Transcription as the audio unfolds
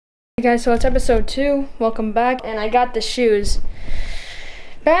Hey guys, so it's episode 2. Welcome back, and I got the shoes.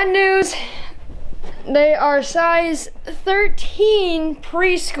 Bad news, they are size 13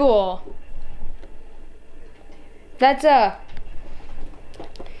 preschool. That's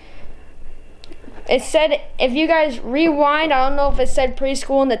it said, if you guys rewind, I don't know if it said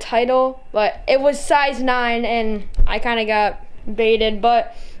preschool in the title, but it was size 9 and I kind of got baited,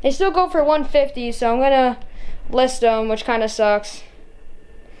 but they still go for $150, so I'm gonna list them, which kind of sucks.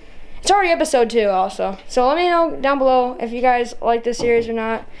 It's already episode 2 also, so let me know down below if you guys like this series or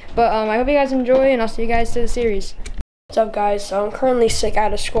not, but I hope you guys enjoy, and I'll see you guys to the series. What's up guys? So I'm currently sick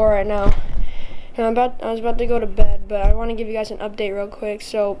out of school right now, and I was about to go to bed, but I want to give you guys an update real quick.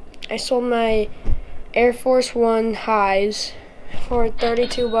 So I sold my Air Force One highs for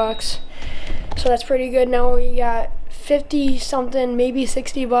 32 bucks, so that's pretty good. Now we got 50 something, maybe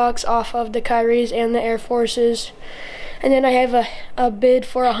 60 bucks off of the Kyries and the Air Forces. And then I have a bid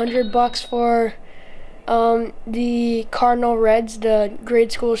for 100 bucks for the Cardinal Reds, the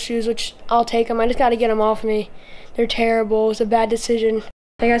grade school shoes, which I'll take them. I just got to get them off me. They're terrible. It was a bad decision.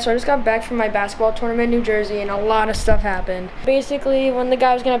 Hey guys, so I just got back from my basketball tournament in New Jersey, and a lot of stuff happened. Basically, when the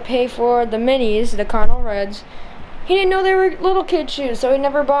guy was going to pay for the minis, the Cardinal Reds, he didn't know they were little kid shoes, so he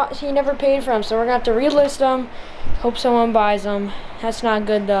never paid for them. So we're going to have to relist them, hope someone buys them. That's not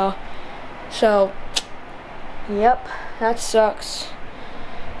good though. So, yep, that sucks.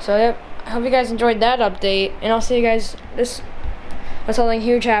 So yep, I hope you guys enjoyed that update, and I'll see you guys when something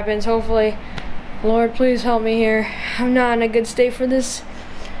huge happens, hopefully. Lord, please help me here. I'm not in a good state for this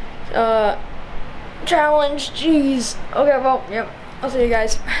challenge, jeez. Okay, well, yep, I'll see you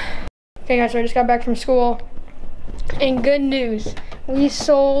guys. Okay guys, so I just got back from school, and good news, we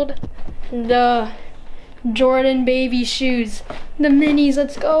sold the Jordan baby shoes, the minis,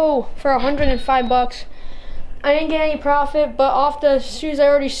 let's go, for 105 bucks. I didn't get any profit, but off the shoes I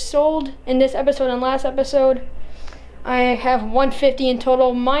already sold in this episode and last episode, I have 150 in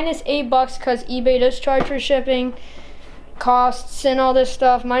total, minus 8 bucks because eBay does charge for shipping, costs, and all this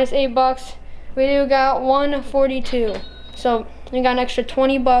stuff. Minus 8 bucks, we do got 142. So we got an extra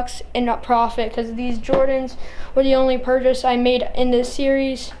 20 bucks in profit because these Jordans were the only purchase I made in this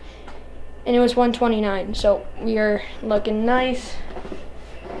series, and it was 129. So we are looking nice.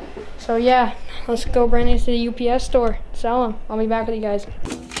 So yeah, let's go bring these to the UPS store, sell them. I'll be back with you guys.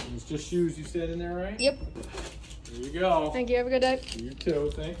 It's just shoes you said in there, right? Yep. There you go. Thank you, have a good day. You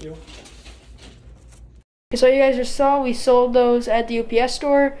too, thank you. So you guys just saw, we sold those at the UPS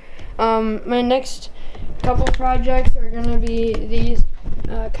store. My next couple projects are gonna be these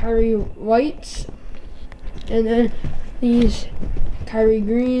Kyrie whites, and then these Kyrie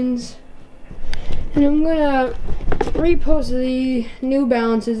greens. And I'm gonna repost the New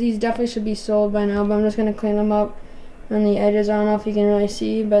Balances. These definitely should be sold by now, but I'm just gonna clean them up on the edges. I don't know if you can really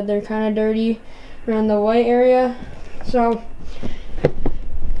see, but they're kind of dirty around the white area. So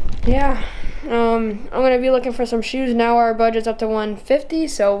yeah, I'm gonna be looking for some shoes. Now our budget's up to 150,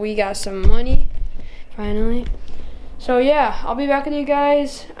 so we got some money finally. So yeah, I'll be back with you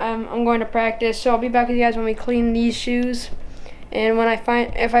guys. I'm going to practice, so I'll be back with you guys when we clean these shoes, and when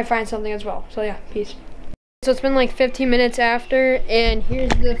if I find something as well. So yeah, peace. So it's been like 15 minutes after, and here's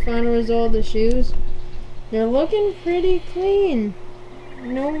the final result of the shoes. They're looking pretty clean.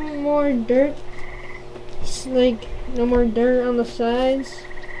 No more dirt. It's like no more dirt on the sides.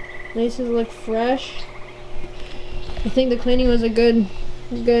 Laces look fresh. I think the cleaning was a good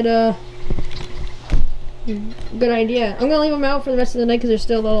idea. I'm gonna leave them out for the rest of the night because they're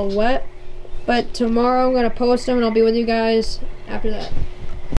still a little wet. But tomorrow I'm gonna post them, and I'll be with you guys after that.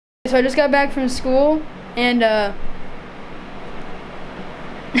 So I just got back from school, and I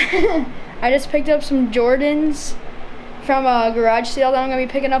just picked up some Jordans from a garage sale that I'm gonna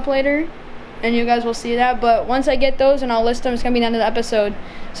be picking up later, and you guys will see that. But once I get those and I'll list them, it's gonna be the end of the episode.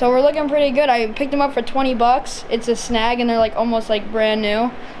 So we're looking pretty good. I picked them up for 20 bucks. It's a snag, and they're like almost like brand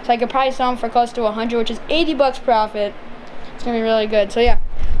new. So I could probably sell them for close to 100, which is 80 bucks profit. It's gonna be really good. So yeah,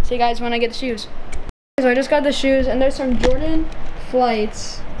 see you guys when I get the shoes. So I just got the shoes, and there's some Jordan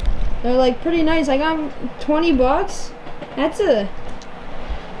Flights. They're like pretty nice. I got them 20 bucks. That's a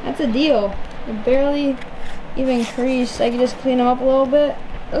deal. They barely even creased. I could just clean them up a little bit.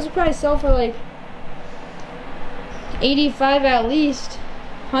 Those would probably sell for like 85 at least,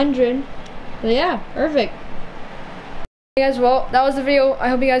 100. But yeah, perfect. Hey guys, well, that was the video. I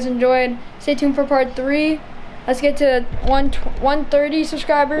hope you guys enjoyed. Stay tuned for part 3. Let's get to 130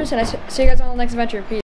 subscribers, and I see you guys on the next adventure. Peace.